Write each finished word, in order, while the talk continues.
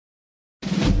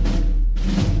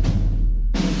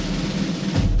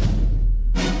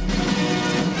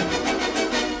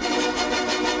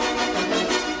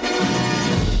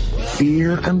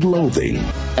Fear and Loathing,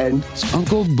 and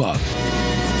Uncle Buck.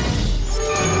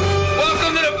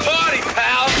 Welcome to the party,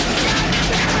 pal!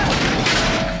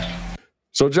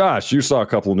 So, Josh, you saw a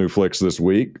couple of new flicks this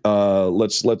week.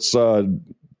 Let's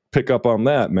pick up on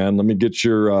that, man. Let me get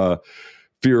your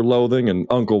Fear, Loathing, and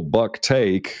Uncle Buck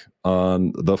take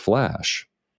on The Flash.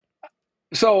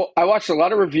 So I watched a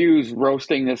lot of reviews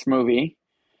roasting this movie.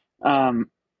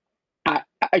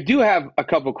 I do have a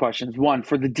couple questions. One,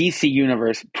 for the DC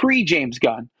universe, pre-James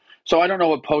Gunn. So I don't know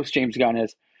what post-James Gunn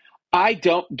is. I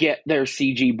don't get their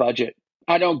CG budget.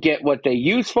 I don't get what they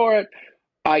use for it.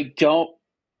 I don't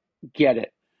get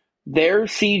it. Their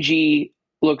CG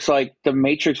looks like the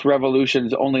Matrix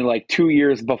Revolution's only like 2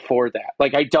 years before that.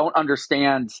 Like, I don't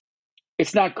understand.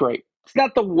 It's not great. It's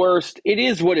not the worst. It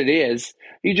is what it is.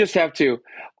 You just have to.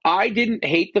 I didn't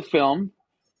hate the film.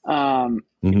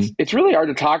 It's really hard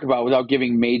to talk about without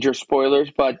giving major spoilers,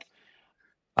 but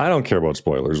I don't care about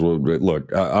spoilers. Well,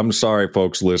 look, I'm sorry,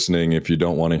 folks listening. If you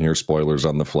don't want to hear spoilers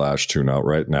on The Flash, tune out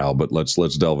right now. But let's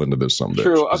delve into this someday.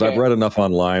 True. Because I've read enough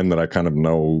online that I kind of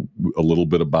know a little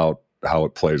bit about how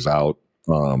it plays out.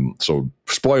 So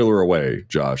spoiler away,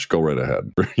 Josh. Go right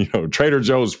ahead. Trader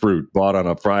Joe's fruit bought on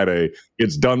a Friday.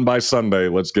 It's done by Sunday.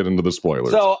 Let's get into the spoilers.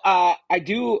 So I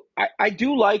do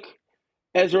like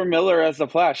Ezra Miller as the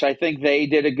Flash. I think they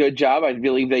did a good job. I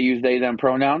believe they use they, them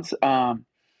pronouns.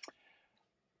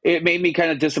 It made me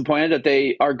kind of disappointed that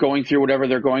they are going through whatever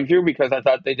they're going through, because I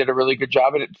thought they did a really good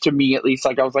job. And to me, at least,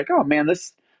 like, I was like, oh man,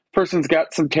 this person's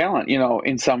got some talent,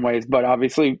 in some ways, but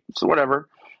obviously, so whatever.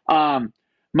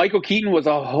 Michael Keaton was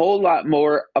a whole lot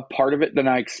more a part of it than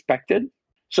I expected.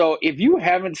 So if you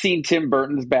haven't seen Tim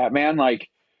Burton's Batman, like,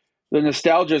 the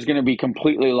nostalgia is going to be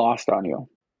completely lost on you.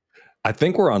 I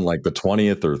think we're on like the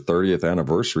 20th or 30th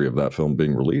anniversary of that film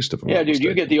being released. If I'm not mistaken.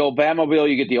 You get the old Batmobile,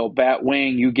 you get the old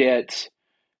Batwing,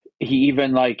 he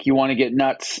even, like, you want to get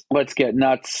nuts, let's get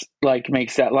nuts, like,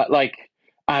 makes that, like,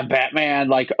 I'm Batman,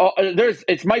 like,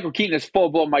 it's Michael Keaton, it's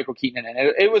full-blown Michael Keaton in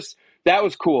it. That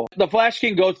was cool. The Flash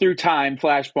can go through time,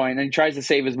 Flashpoint, and he tries to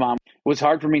save his mom. It was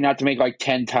hard for me not to make like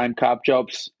 10 Time Cop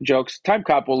jokes. Time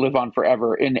Cop will live on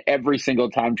forever in every single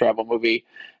time travel movie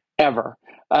ever.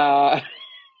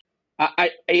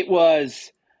 It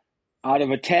was, out of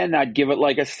a 10, I'd give it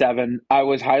like a 7. I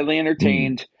was highly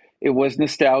entertained. It was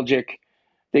nostalgic.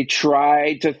 They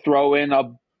tried to throw in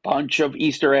a bunch of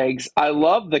Easter eggs. I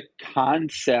love the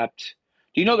concept.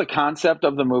 Do you know the concept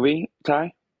of the movie,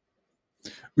 Ty?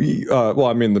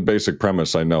 The basic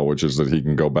premise I know, which is that he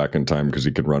can go back in time because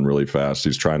he can run really fast.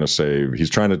 He's trying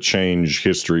to change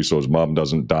history so his mom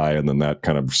doesn't die, and then that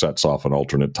kind of sets off an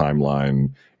alternate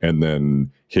timeline, and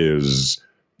then his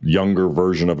younger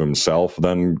version of himself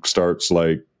then starts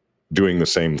like doing the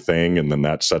same thing, and then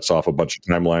that sets off a bunch of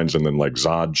timelines, and then like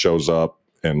Zod shows up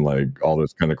and like all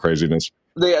this kind of craziness.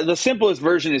 The simplest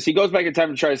version is he goes back in time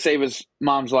to try to save his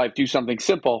mom's life, do something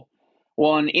simple.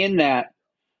 Well, and in that,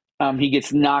 he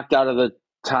gets knocked out of the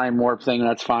time warp thing, and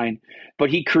that's fine. But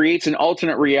he creates an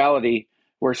alternate reality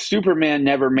where Superman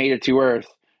never made it to Earth,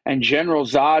 and General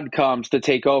Zod comes to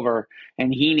take over,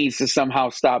 and he needs to somehow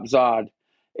stop Zod.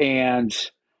 And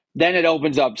then it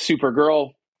opens up Supergirl,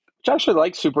 which I actually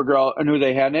like Supergirl and who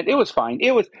they had in it. It was fine.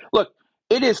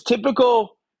 It is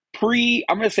typical I'm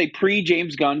going to say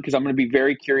pre-James Gunn, because I'm going to be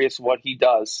very curious what he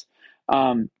does.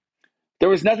 There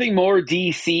was nothing more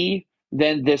DC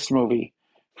than this movie.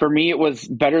 For me, it was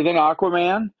better than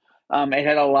Aquaman. It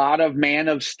had a lot of Man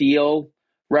of Steel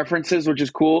references, which is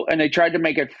cool. And they tried to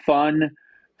make it fun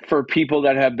for people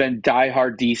that have been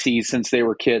diehard DC since they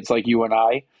were kids, like you and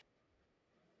I.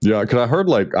 Yeah, because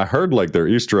I heard their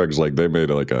Easter eggs, like they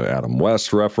made like an Adam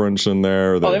West reference in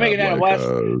there. They make an Adam West.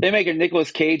 They make a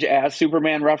Nicolas Cage as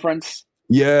Superman reference.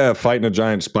 Yeah, fighting a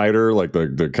giant spider, like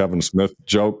the Kevin Smith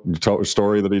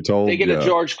story that he told. They get a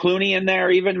George Clooney in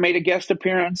there, even made a guest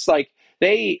appearance. Like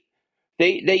they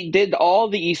did all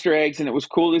the Easter eggs, and it was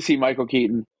cool to see Michael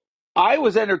Keaton. I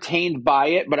was entertained by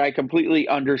it, but I completely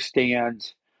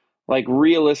understand, like,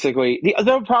 realistically. The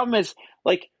other problem is,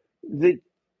 like,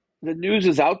 the news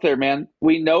is out there, man.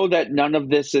 We know that none of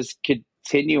this is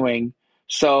continuing.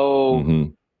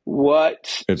 So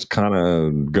what? It's kind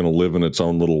of going to live in its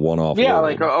own little one-off. Yeah,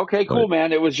 world. like, okay, cool,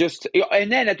 man. It was just,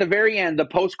 and then at the very end, the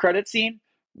post-credit scene,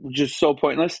 just so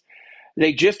pointless.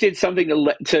 They just did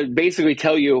something to basically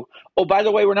tell you, oh, by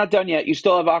the way, we're not done yet. You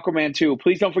still have Aquaman 2.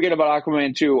 Please don't forget about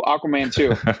Aquaman 2. Aquaman 2.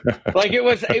 Like, it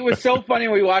was so funny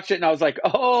when we watched it, and I was like,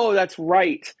 oh, that's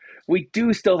right. We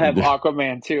do still have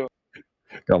Aquaman 2.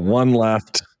 Got one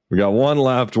left. We got one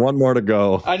left. One more to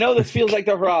go. I know this feels like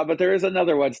the hurrah, but there is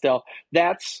another one still.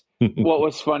 That's what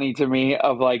was funny to me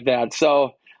of like that.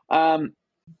 So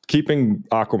keeping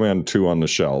Aquaman 2 on the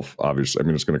shelf, obviously, I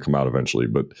mean, it's going to come out eventually,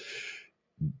 but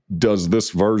does this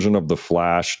version of The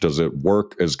Flash, does it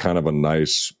work as kind of a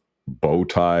nice bow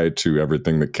tie to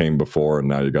everything that came before, and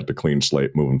now you got the clean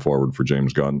slate moving forward for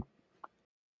James Gunn?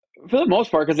 For the most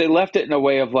part, because they left it in a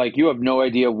way of like, you have no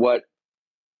idea what.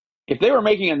 If they were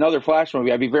making another Flash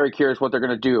movie, I'd be very curious what they're going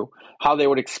to do, how they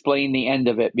would explain the end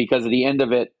of it, because the end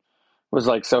of it was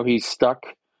like, so he's stuck.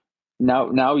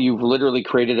 Now you've literally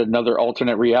created another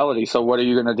alternate reality. So what are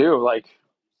you going to do? Like,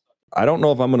 I don't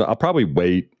know if I'll probably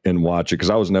wait and watch it because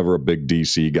I was never a big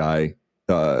DC guy.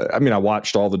 I mean, I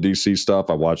watched all the DC stuff.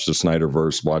 I watched the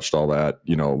Snyderverse, watched all that,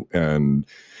 and,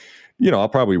 I'll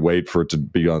probably wait for it to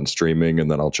be on streaming and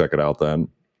then I'll check it out then.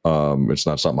 It's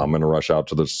not something I'm going to rush out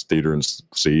to the theater and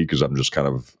see because I'm just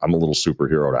I'm a little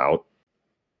superheroed out.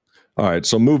 All right.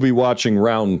 So movie watching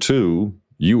round 2,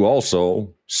 you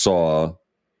also saw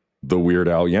the Weird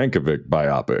Al Yankovic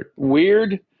biopic.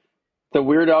 The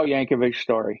Weird Al Yankovic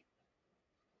story.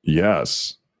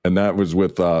 Yes. And that was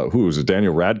with, who was it?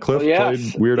 Daniel Radcliffe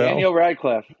played Weird Al? Daniel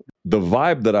Radcliffe. The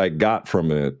vibe that I got from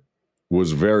it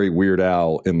was very Weird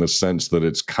Al in the sense that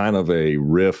it's kind of a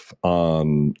riff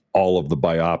on all of the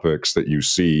biopics that you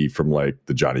see from like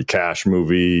the Johnny Cash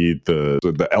movie, the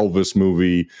Elvis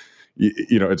movie.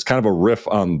 It's kind of a riff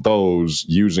on those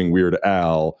using Weird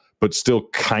Al, but still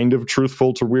kind of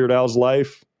truthful to Weird Al's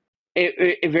life.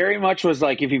 It very much was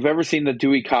like, if you've ever seen the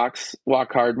Dewey Cox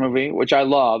Walk Hard movie, which I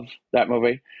love that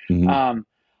movie,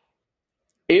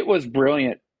 it was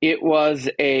brilliant. It was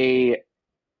a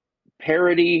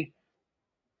parody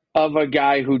of a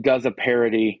guy who does a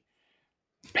parody,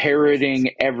 parodying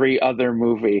every other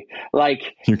movie.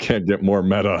 Like, you can't get more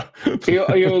meta. you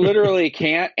literally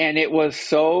can't. And it was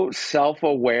so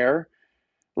self-aware.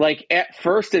 Like, at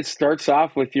first it starts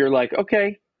off with, you're like,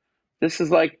 okay, this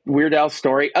is like Weird Al's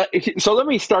story. So let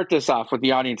me start this off with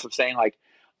the audience of saying, like,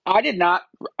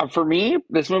 for me,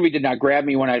 this movie did not grab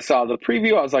me when I saw the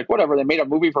preview. I was like, whatever, they made a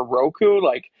movie for Roku.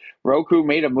 Like, Roku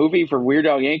made a movie for Weird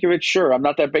Al Yankovic. Sure, I'm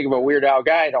not that big of a Weird Al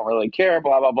guy. I don't really care,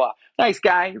 blah, blah, blah. Nice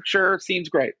guy. Sure, seems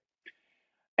great.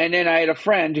 And then I had a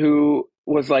friend who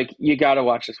was like, you got to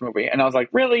watch this movie. And I was like,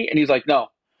 really? And he's like, no,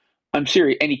 I'm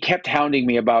serious. And he kept hounding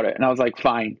me about it. And I was like,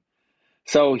 fine.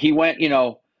 So he went,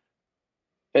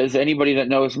 as anybody that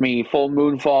knows me, full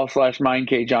Moonfall / Mind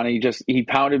Cage on it. He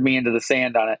pounded me into the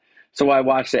sand on it. So I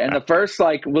watched it. And the first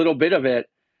little bit of it,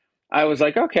 I was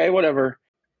like, okay, whatever.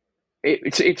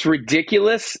 It's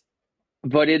ridiculous,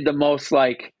 but in the most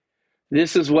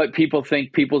this is what people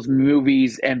think people's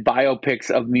movies and biopics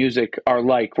of music are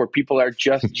like, where people are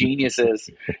just geniuses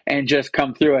and just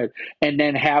come through it and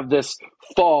then have this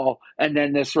fall and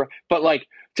then this, but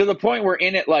to the point where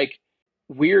in it,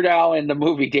 Weird Al in the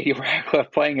movie, Daniel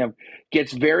Radcliffe playing him,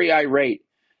 gets very irate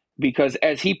because,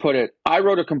 as he put it, I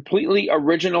wrote a completely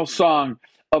original song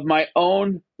of my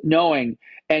own knowing,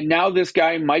 and now this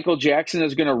guy Michael Jackson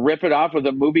is going to rip it off with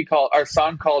a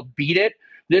song called "Beat It."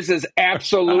 This is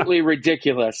absolutely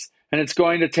ridiculous, and it's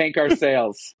going to tank our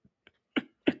sales.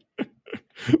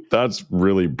 That's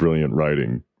really brilliant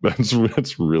writing. That's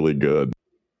really good.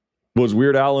 Was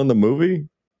Weird Al in the movie?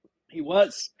 He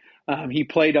was. He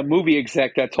played a movie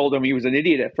exec that told him he was an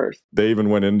idiot at first. They even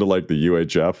went into the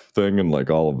UHF thing and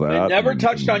all of that. They never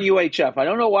touched on UHF. I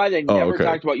don't know why they never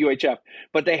talked about UHF,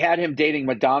 but they had him dating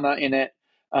Madonna in it.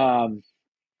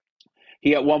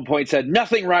 He at one point said,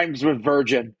 "Nothing rhymes with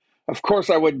virgin." Of course,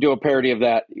 I wouldn't do a parody of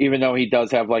that, even though he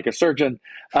does have Like a Surgeon.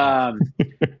 And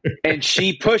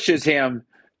she pushes him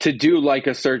to do Like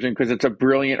a Surgeon because it's a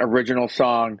brilliant original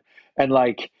song. And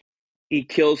he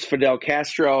kills Fidel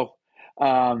Castro.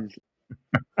 I'm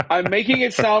making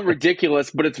it sound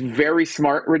ridiculous, but it's very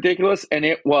smart ridiculous, and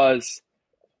it was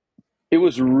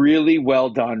really well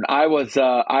done. I was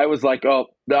like, oh,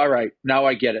 all right, now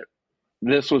I get it.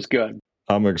 This was good.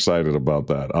 I'm excited about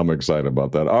that.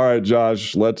 All right,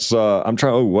 Josh, let's I'm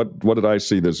trying. What did I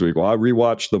see this week? Well, I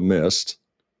rewatched The Mist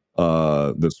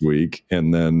this week,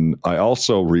 and then I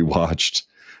also rewatched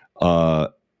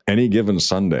Any Given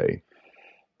Sunday.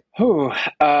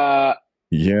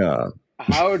 Yeah.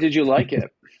 How did you like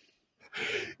it?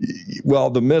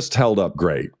 Well, The Mist held up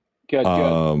great. Good.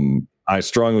 I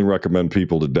strongly recommend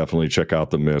people to definitely check out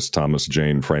The Mist. Thomas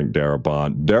Jane, Frank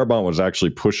Darabont. Darabont was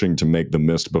actually pushing to make The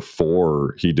Mist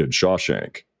before he did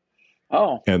Shawshank.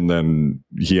 Oh. And then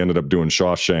he ended up doing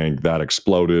Shawshank. That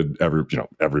exploded.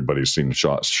 Everybody's seen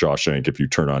Shawshank. If you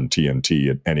turn on TNT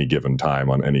at any given time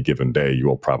on any given day, you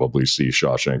will probably see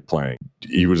Shawshank playing.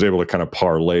 He was able to kind of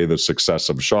parlay the success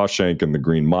of Shawshank and The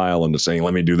Green Mile into saying,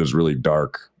 let me do this really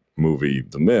dark movie,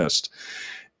 The Mist.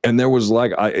 And there was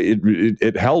like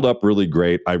it held up really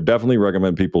great. I definitely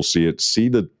recommend people see it. See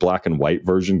the black and white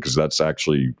version because that's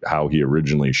actually how he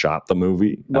originally shot the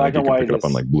movie. Black and you can white pick it up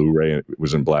on like Blu-ray. It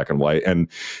was in black and white, and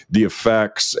the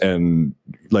effects and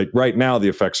like right now the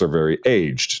effects are very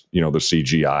aged. You know, the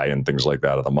CGI and things like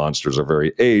that of the monsters are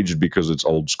very aged because it's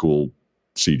old school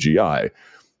CGI.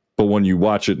 But when you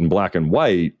watch it in black and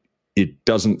white, it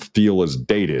doesn't feel as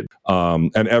dated.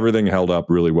 And everything held up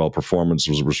really well.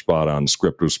 Performances were spot on.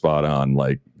 Script was spot on.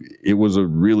 Like, it was a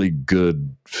really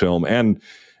good film. And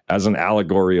as an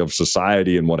allegory of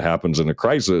society and what happens in a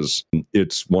crisis,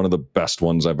 it's one of the best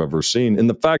ones I've ever seen. And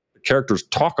the fact that the characters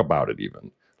talk about it even.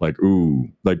 Like, ooh,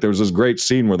 like there's this great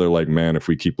scene where they're like, man, if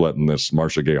we keep letting this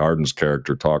Marcia Gay Harden's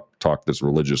character talk this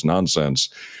religious nonsense,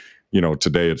 you know,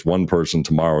 today it's one person,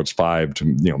 tomorrow it's 5,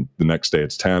 the next day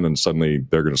it's 10, and suddenly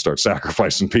they're going to start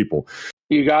sacrificing people.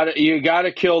 You got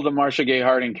to kill the Marcia Gay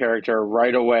Harden character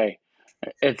right away.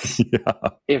 It's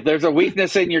if there's a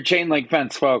weakness in your chain link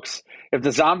fence, folks, if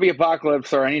the zombie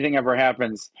apocalypse or anything ever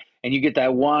happens, and you get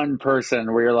that one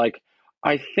person where you're like,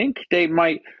 I think they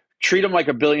might treat him like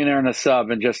a billionaire in a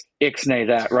sub and just ixnay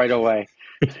that right away.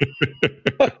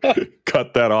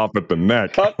 Cut that off at the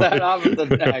neck. Cut that off at the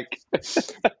neck.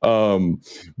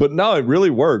 But no, it really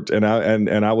worked, and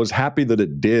I was happy that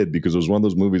it did because it was one of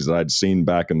those movies that I'd seen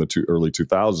back in the early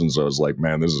 2000s. I was like,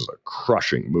 man, this is a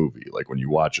crushing movie. Like when you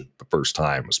watch it the first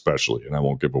time, especially, and I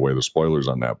won't give away the spoilers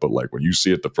on that, but like when you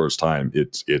see it the first time,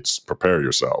 it's prepare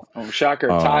yourself. Oh, shocker!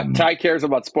 Ty cares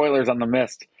about spoilers on The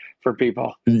Mist. For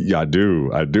people. Yeah, I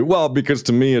do. Well, because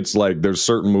to me, it's like there's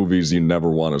certain movies you never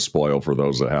want to spoil for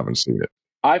those that haven't seen it.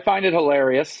 I find it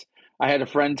hilarious. I had a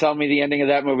friend tell me the ending of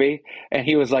that movie, and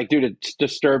he was like, dude, it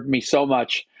disturbed me so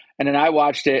much. And then I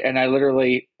watched it, and I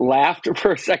literally laughed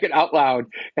for a second out loud.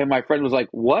 And my friend was like,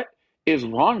 what is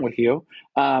wrong with you?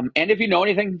 And if you know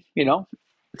anything,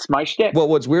 it's my shtick. Well,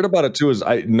 what's weird about it too is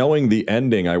knowing the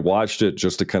ending, I watched it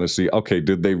just to kind of see, okay,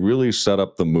 did they really set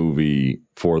up the movie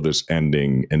for this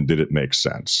ending, and did it make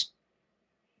sense?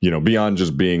 Beyond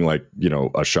just being like,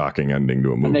 a shocking ending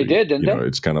to a movie. And they did, didn't they?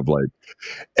 It's kind of like,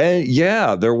 and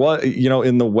yeah, there was,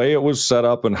 in the way it was set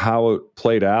up and how it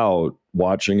played out.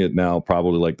 Watching it now,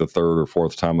 probably like the third or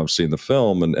fourth time I've seen the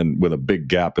film, and with a big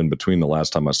gap in between the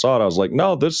last time I saw it, I was like,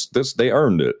 no, this they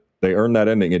earned it. They earned that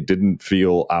ending. It didn't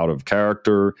feel out of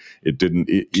character. It didn't,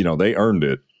 they earned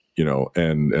it,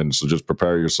 and so just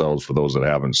prepare yourselves for those that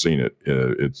haven't seen it.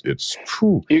 It's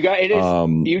whew. You got it is.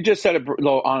 You just said it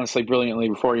honestly brilliantly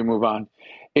before you move on.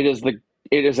 It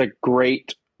is a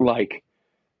great, like,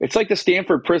 it's like the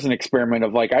Stanford prison experiment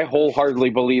of like, I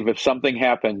wholeheartedly believe if something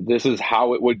happened, this is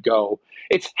how it would go.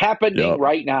 It's happening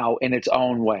right now in its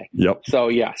own way. Yep. So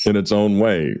yes, in its own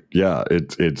way. Yeah.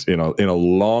 It's in a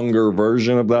longer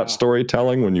version of that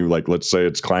storytelling. When you like, let's say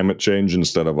it's climate change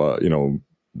instead of what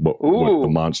the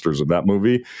monsters of that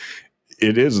movie.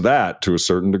 It is that to a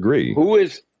certain degree.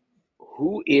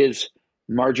 Who is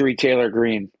Marjorie Taylor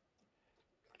Greene?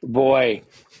 Boy,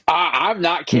 I'm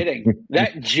not kidding.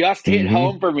 That just hit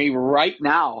home for me right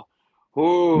now. Ooh.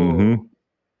 Mm-hmm.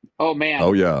 Oh, man.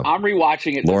 Oh, yeah. I'm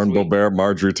rewatching it. Lauren Boebert,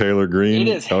 Marjorie Taylor Greene. It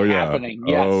is happening.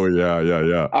 Yes. Oh,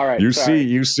 yeah. All right. You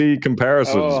see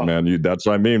comparisons, man. That's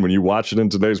what I mean. When you watch it in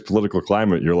today's political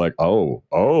climate, you're like, oh,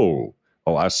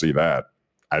 I see that.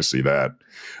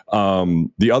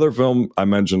 The other film I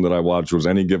mentioned that I watched was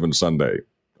Any Given Sunday,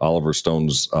 Oliver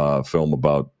Stone's film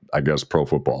about, I guess, pro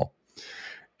football.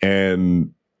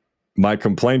 And my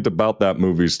complaint about that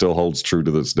movie still holds true to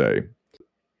this day.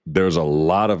 There's a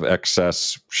lot of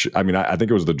excess. I mean, I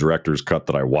think it was the director's cut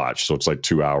that I watched. So it's like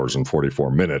 2 hours and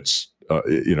 44 minutes,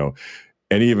 and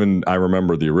even I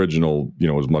remember the original,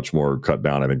 was much more cut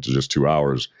down, I think, to just 2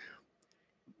 hours.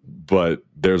 But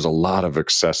there's a lot of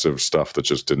excessive stuff that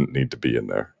just didn't need to be in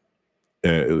there.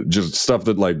 Just stuff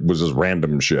that like was just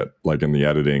random shit, like in the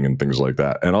editing and things like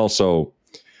that. And also,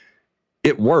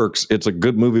 it works. It's a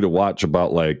good movie to watch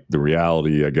about like the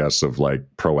reality, I guess, of like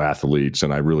pro athletes.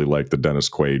 And I really like the Dennis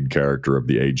Quaid character of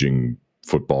the aging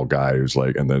football guy who's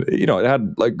like, and then, it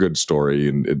had like good story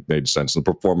and it made sense. The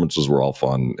performances were all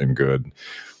fun and good,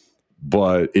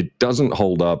 but it doesn't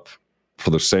hold up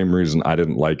for the same reason I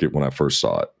didn't like it when I first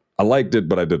saw it. I liked it,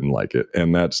 but I didn't like it.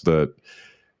 And that's that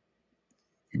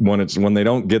when they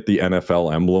don't get the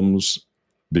NFL emblems,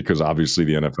 because obviously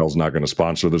the NFL is not going to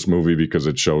sponsor this movie because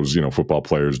it shows, football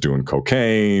players doing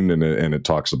cocaine and it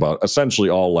talks about essentially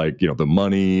all like, the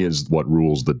money is what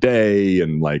rules the day.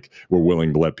 And like, we're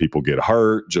willing to let people get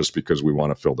hurt just because we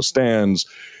want to fill the stands.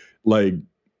 Like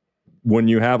when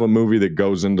you have a movie that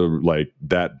goes into like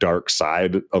that dark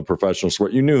side of professional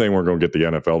sport, you knew they weren't going to get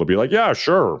the NFL to be like, yeah,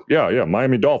 sure. Yeah.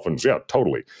 Miami Dolphins. Yeah,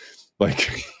 totally. Like,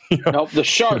 Nope, the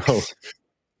Sharks.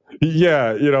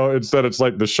 Yeah, instead it's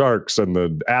like the Sharks and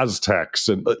the Aztecs.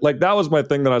 And like, that was my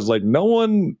thing that I was like, no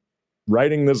one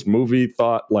writing this movie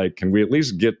thought, like, can we at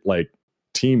least get like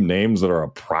team names that are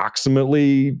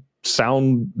approximately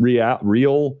sound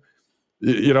real?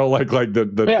 Like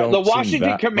the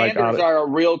Washington Commanders are a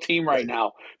real team right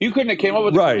now. You couldn't have came up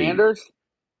with the Commanders.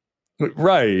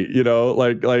 Right.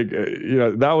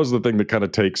 That was the thing that kind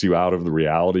of takes you out of the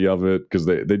reality of it, because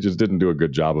they just didn't do a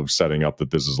good job of setting up that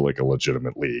this is like a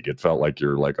legitimate league. It felt like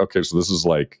you're like, okay, so this is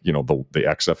like, the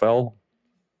XFL.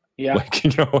 Yeah.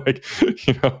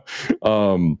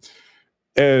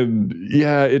 And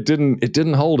yeah, it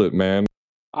didn't hold it, man.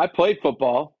 I played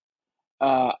football.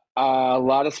 A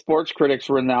lot of sports critics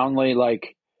renownedly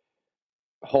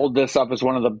hold this up as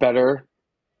one of the better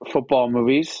football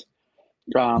movies.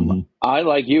 I,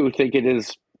 like you, think it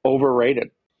is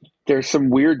overrated. There's some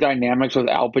weird dynamics with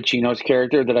Al Pacino's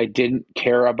character that I didn't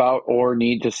care about or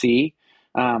need to see.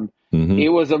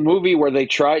 It was a movie where they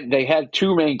had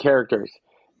two main characters,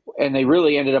 and they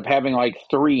really ended up having like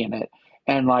three in it.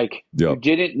 And you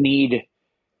didn't need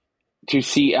to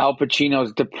see Al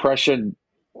Pacino's depression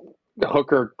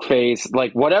hooker phase,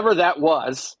 whatever that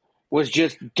was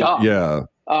just dumb. Yeah.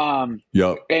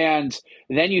 And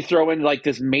then you throw in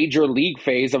this major league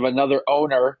phase of another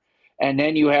owner, and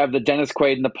then you have the Dennis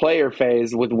Quaid and the player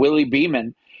phase with Willie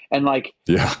Beeman. And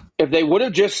if they would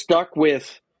have just stuck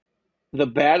with the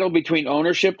battle between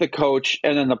ownership, the coach,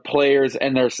 and then the players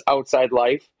and their outside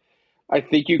life, I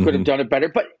think you could have done it better.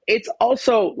 But it's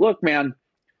also, look, man,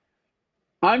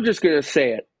 I'm just going to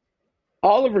say it.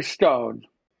 Oliver Stone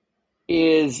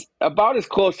is about as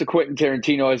close to Quentin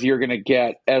Tarantino as you're going to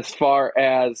get, as far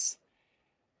as,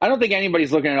 I don't think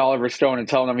anybody's looking at Oliver Stone and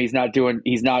telling him he's not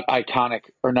iconic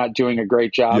or not doing a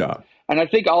great job. Yeah. And I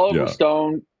think Oliver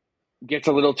Stone gets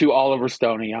a little too Oliver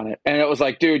Stoney on it. And it was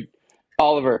like, dude,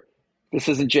 Oliver, this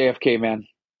isn't JFK, man.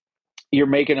 You're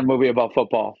making a movie about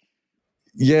football.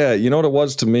 Yeah, you know what it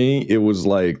was to me? It was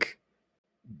like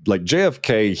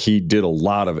JFK, he did a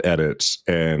lot of edits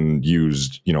and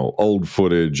used, old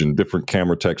footage and different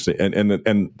camera techs.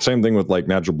 And same thing with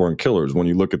Natural Born Killers. When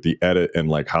you look at the edit and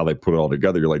how they put it all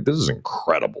together, you're like, this is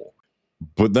incredible.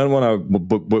 But then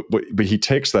but he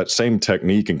takes that same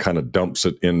technique and kind of dumps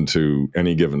it into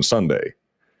Any Given Sunday.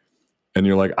 And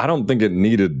you're like, I don't think it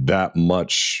needed that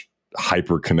much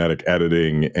hyperkinetic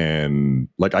editing. And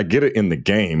I get it in the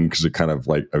game because it kind of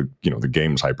the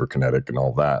game's hyperkinetic and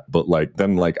all that, but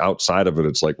then outside of it,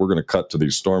 it's we're going to cut to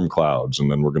these storm clouds,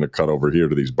 and then we're going to cut over here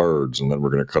to these birds, and then we're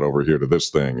going to cut over here to this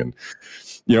thing, and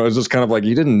it's just kind of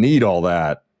you didn't need all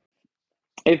that.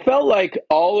 It felt like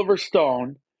Oliver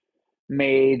Stone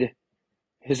made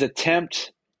his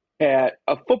attempt at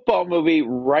a football movie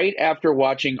right after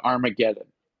watching Armageddon.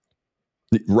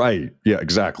 Right. Yeah,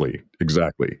 exactly.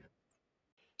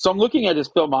 So I'm looking at his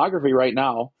filmography right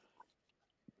now.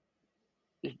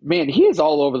 Man, he is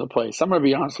all over the place. I'm going to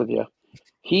be honest with you.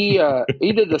 He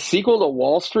did the sequel to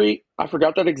Wall Street. I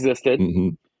forgot that existed.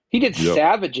 He did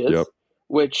Savages,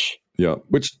 which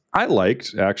I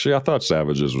liked, actually. I thought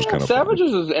Savages was kind of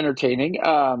Savages was entertaining.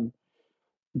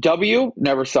 W,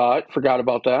 never saw it. Forgot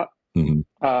about that.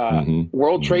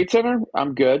 World Trade Center,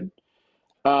 I'm good.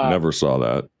 Never saw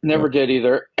that. Never did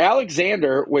either.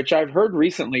 Alexander, which I've heard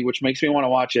recently, which makes me want to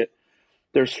watch it.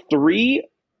 There's 3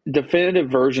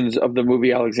 definitive versions of the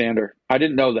movie Alexander. I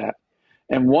didn't know that.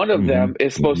 And one of them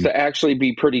is supposed to actually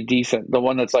be pretty decent. The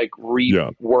one that's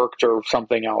reworked or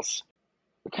something else.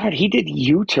 God, he did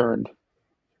U-Turn.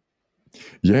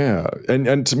 Yeah.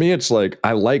 And to me, it's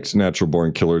I liked Natural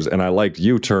Born Killers, and I liked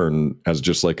U-Turn as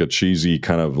just a cheesy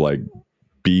kind of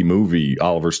B movie,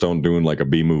 Oliver Stone doing a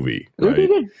B movie. Right? He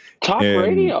did Talk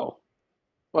Radio.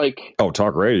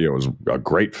 Talk Radio was a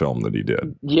great film that he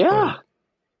did. Yeah.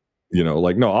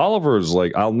 No, Oliver's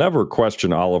I'll never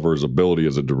question Oliver's ability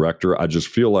as a director. I just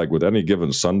feel with Any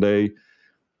Given Sunday,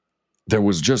 there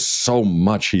was just so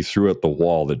much he threw at the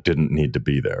wall that didn't need to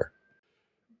be there.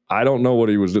 I don't know what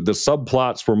he was. The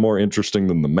subplots were more interesting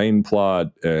than the main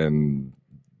plot,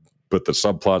 but the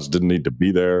subplots didn't need to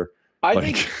be there. I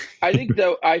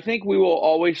think we will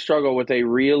always struggle with a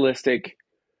realistic,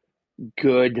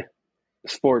 good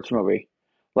sports movie,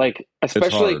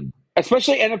 especially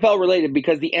NFL related,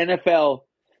 because the NFL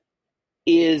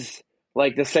is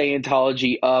the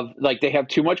Scientology of they have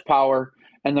too much power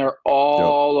and they're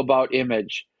all about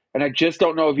image. And I just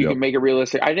don't know if you can make it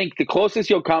realistic. I think the closest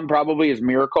you'll come probably is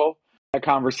Miracle. That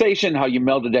conversation, how you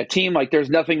melded that team. There's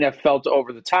nothing that felt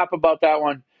over the top about that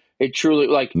one. It truly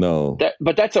no.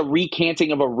 But that's a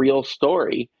recanting of a real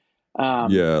story.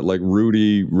 Yeah, like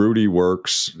Rudy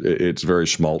works. It's very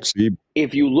schmaltzy.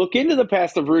 If you look into the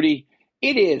past of Rudy,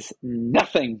 it is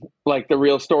nothing like the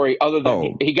real story, other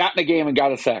than he got in a game and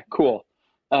got a sack. Cool.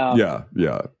 Yeah.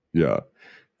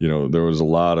 You know, there was a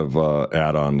lot of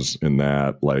add-ons in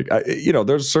that. Like,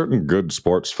 there's certain good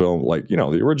sports film. Like, the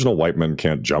original White Men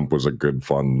Can't Jump was a good,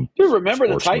 fun. Dude, Remember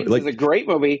the Titans is a great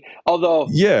movie. Although,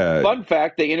 fun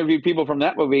fact, they interviewed people from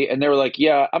that movie, and they were like,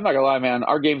 "Yeah, I'm not gonna lie, man.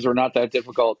 Our games were not that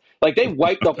difficult. Like, they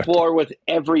wiped the floor with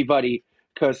everybody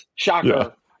because,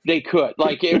 shocker, they could.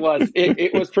 Like,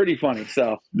 it was pretty funny.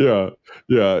 So yeah,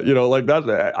 like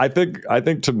that. I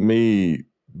think to me,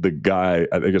 the guy,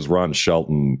 I think it's Ron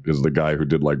Shelton, is the guy who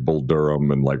did like Bull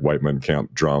Durham and like White Men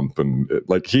Can't Jump, and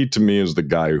like he to me is the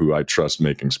guy who I trust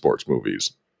making sports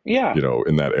movies. Yeah,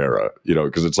 in that era,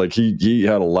 because it's like he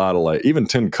had a lot of like, even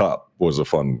Tin Cup was a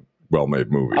fun,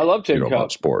 well-made movie. I love Tin Cup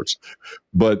about sports,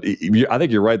 but I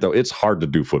think you're right though. It's hard to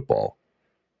do football.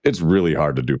 It's really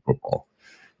hard to do football.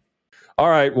 All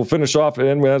right, we'll finish off,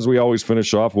 and as we always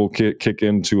finish off, we'll kick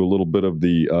into a little bit of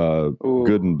the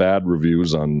good and bad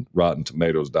reviews on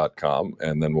RottenTomatoes.com,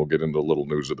 and then we'll get into a little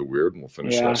news of the weird, and we'll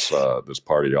finish this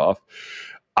party off.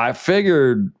 I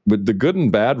figured with the good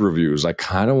and bad reviews, I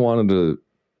kind of wanted to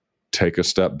take a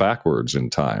step backwards in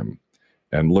time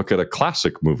and look at a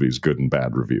classic movie's good and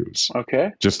bad reviews.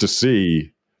 Okay. Just to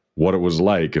see what it was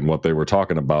like and what they were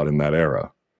talking about in that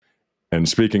era. And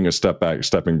speaking of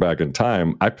stepping back in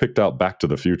time, I picked out Back to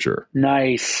the Future.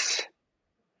 Nice.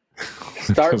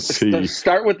 Start with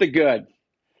the good.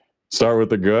 Start with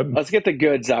the good? Let's get the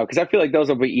goods out, because I feel like those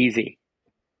will be easy.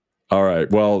 All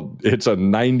right. Well, it's a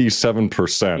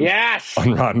 97%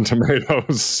 on Rotten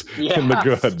Tomatoes in the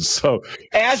goods. So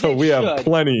we have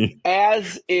plenty.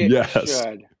 As it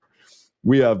should.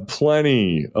 We have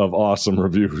plenty of awesome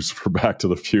reviews for Back to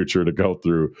the Future to go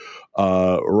through.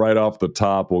 Right off the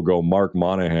top, we'll go Mark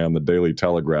Monahan, the Daily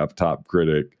Telegraph top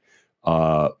critic.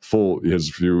 His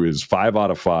view is 5 out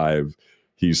of 5.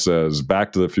 He says,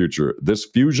 Back to the Future, this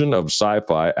fusion of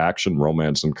sci-fi, action,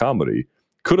 romance, and comedy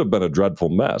could have been a dreadful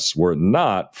mess were it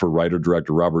not for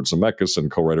writer-director Robert Zemeckis and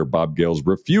co-writer Bob Gale's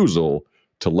refusal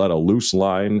to let a loose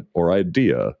line or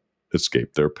idea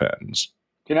escape their pens.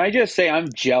 Can I just say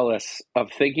I'm jealous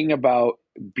of thinking about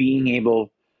being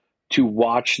able to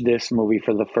watch this movie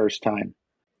for the first time.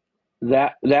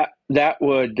 That'd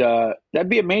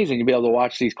be amazing to be able to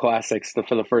watch these classics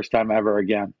for the first time ever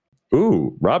again.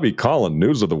 Ooh, Robbie Collin,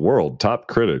 News of the World, top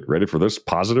critic. Ready for this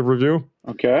positive review?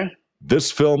 Okay.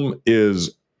 This film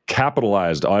is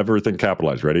capitalized, everything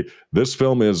capitalized. Ready? This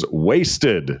film is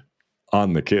wasted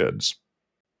on the kids.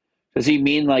 Does he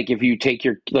mean like if you take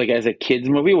as a kids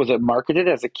movie? Was it marketed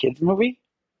as a kids movie?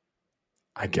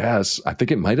 I guess. I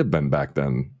think it might have been back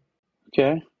then.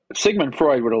 Okay. Sigmund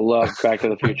Freud would have loved Back to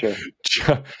the Future.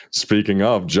 Speaking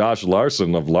of, Josh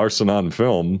Larson of Larson on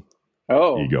Film.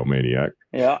 Oh. Egomaniac.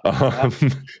 Yeah.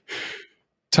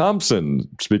 Thompson,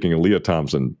 speaking of Leah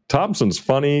Thompson, Thompson's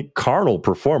funny, carnal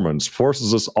performance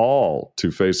forces us all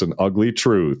to face an ugly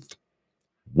truth.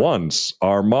 Once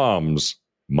our moms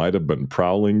might have been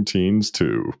prowling teens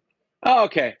too. Oh,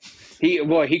 okay.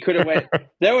 He could have went.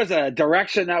 There was a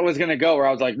direction that was going to go where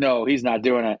I was like, no, he's not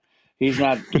doing it. He's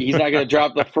not going to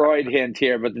drop the Freud hint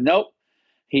here. But nope,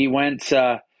 he went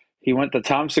the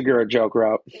Tom Segura joke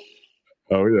route.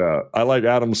 Oh yeah, I like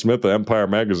Adam Smith of Empire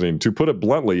Magazine. To put it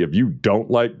bluntly, if you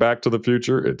don't like Back to the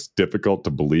Future, it's difficult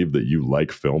to believe that you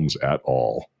like films at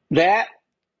all. That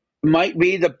might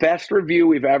be the best review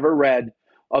we've ever read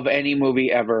of any movie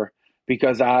ever.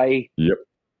 Because that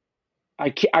is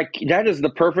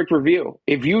the perfect review.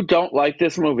 If you don't like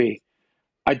this movie,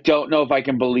 I don't know if I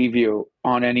can believe you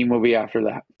on any movie after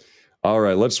that. All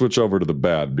right, let's switch over to the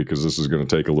bad, because this is going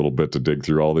to take a little bit to dig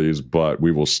through all these. But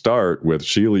we will start with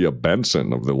Sheila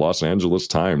Benson of the Los Angeles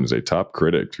Times, a top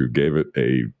critic who gave it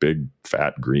a big,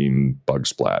 fat, green bug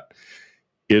splat.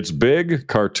 It's big,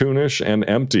 cartoonish, and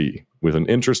empty, with an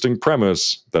interesting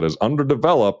premise that is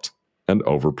underdeveloped and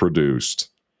overproduced.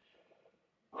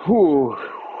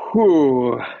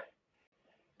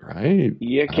 Right.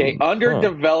 Yeah, okay.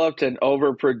 Underdeveloped and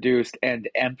overproduced and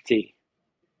empty.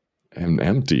 And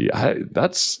empty. I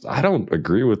don't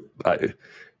agree with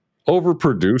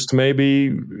overproduced,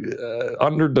 maybe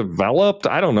underdeveloped.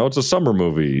 I don't know. It's a summer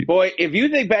movie. Boy, if you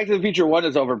think Back to the Future 1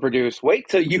 is overproduced, wait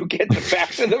till you get to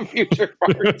Back to the Future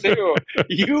Part 2.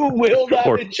 You will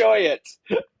not enjoy it.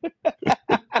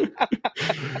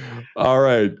 All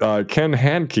right. Ken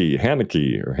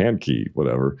Haneke,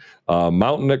 whatever.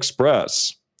 Mountain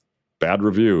Express. Bad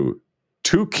review.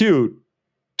 Too cute,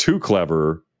 too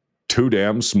clever, too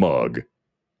damn smug.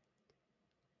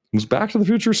 Was Back to the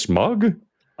Future smug?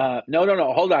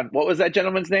 No. Hold on. What was that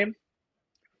gentleman's name?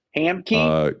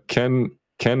 Hamkey?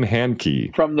 Ken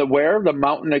Hankey. From the where? The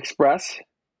Mountain Express?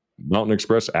 Mountain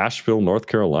Express, Asheville, North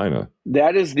Carolina.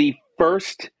 That is the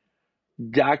first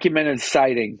documented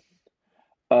sighting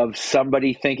of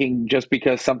somebody thinking just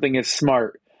because something is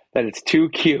smart that it's too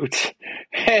cute,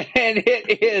 and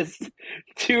it is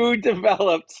too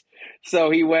developed.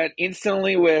 So he went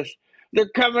instantly with, "They're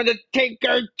coming to take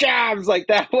our jobs." Like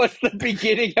that was the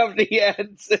beginning of the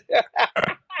end.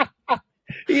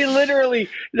 He literally,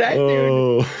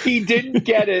 dude, he didn't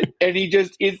get it, and he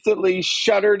just instantly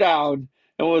shut her down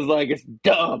and was like, "It's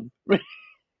dumb."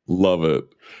 Love it.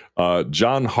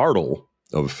 John Hartle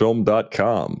of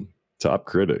film.com, top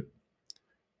critic.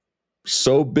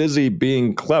 So busy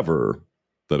being clever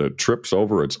that it trips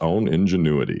over its own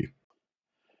ingenuity.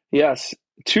 Yes,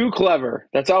 too clever.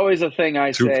 That's always a thing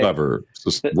I say. Too clever. It's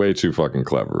just way too fucking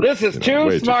clever. This is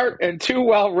too smart and too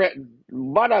well written.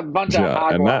 What a bunch of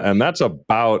hogwash. And that's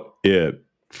about it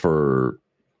for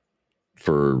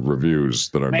reviews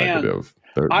that are negative.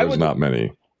 There's not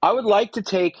many. I would like to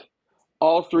take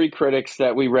all three critics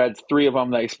that we read, three of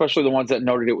them, especially the ones that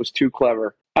noted it was too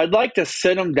clever. I'd like to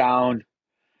sit them down,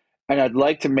 and I'd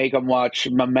like to make them watch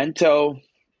Memento.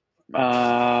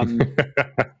 What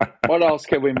else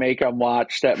could we make them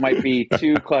watch that might be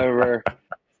too clever?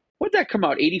 What did that come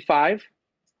out, 85?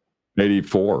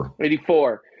 84.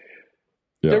 84.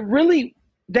 Yeah.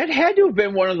 That had to have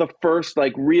been one of the first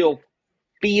real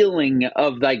feeling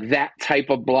of that type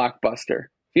of blockbuster.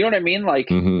 You know what I mean?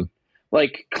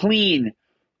 Like clean,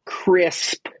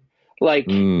 crisp,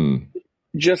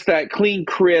 just that clean,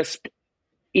 crisp,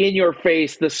 in your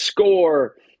face, the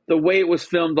score, the way it was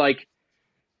filmed,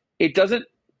 it doesn't,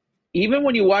 even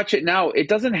when you watch it now, it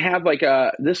doesn't have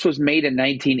this was made in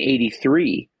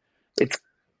 1983.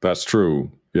 That's true.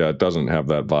 Yeah, it doesn't have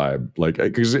that vibe.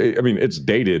 Because it's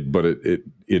dated, but it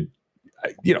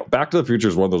Back to the Future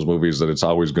is one of those movies that it's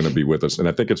always going to be with us. And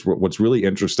I think what's really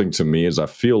interesting to me is I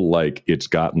feel like it's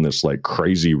gotten this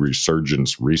crazy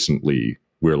resurgence recently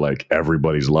where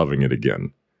everybody's loving it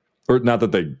again. Or not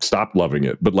that they stopped loving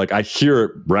it, but I hear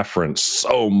it referenced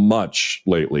so much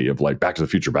lately of Back to the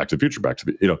Future, Back to the Future, Back to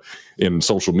the, in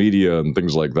social media and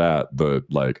things like that.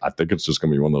 I think it's just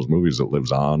going to be one of those movies that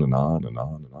lives on and on and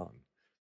on and on.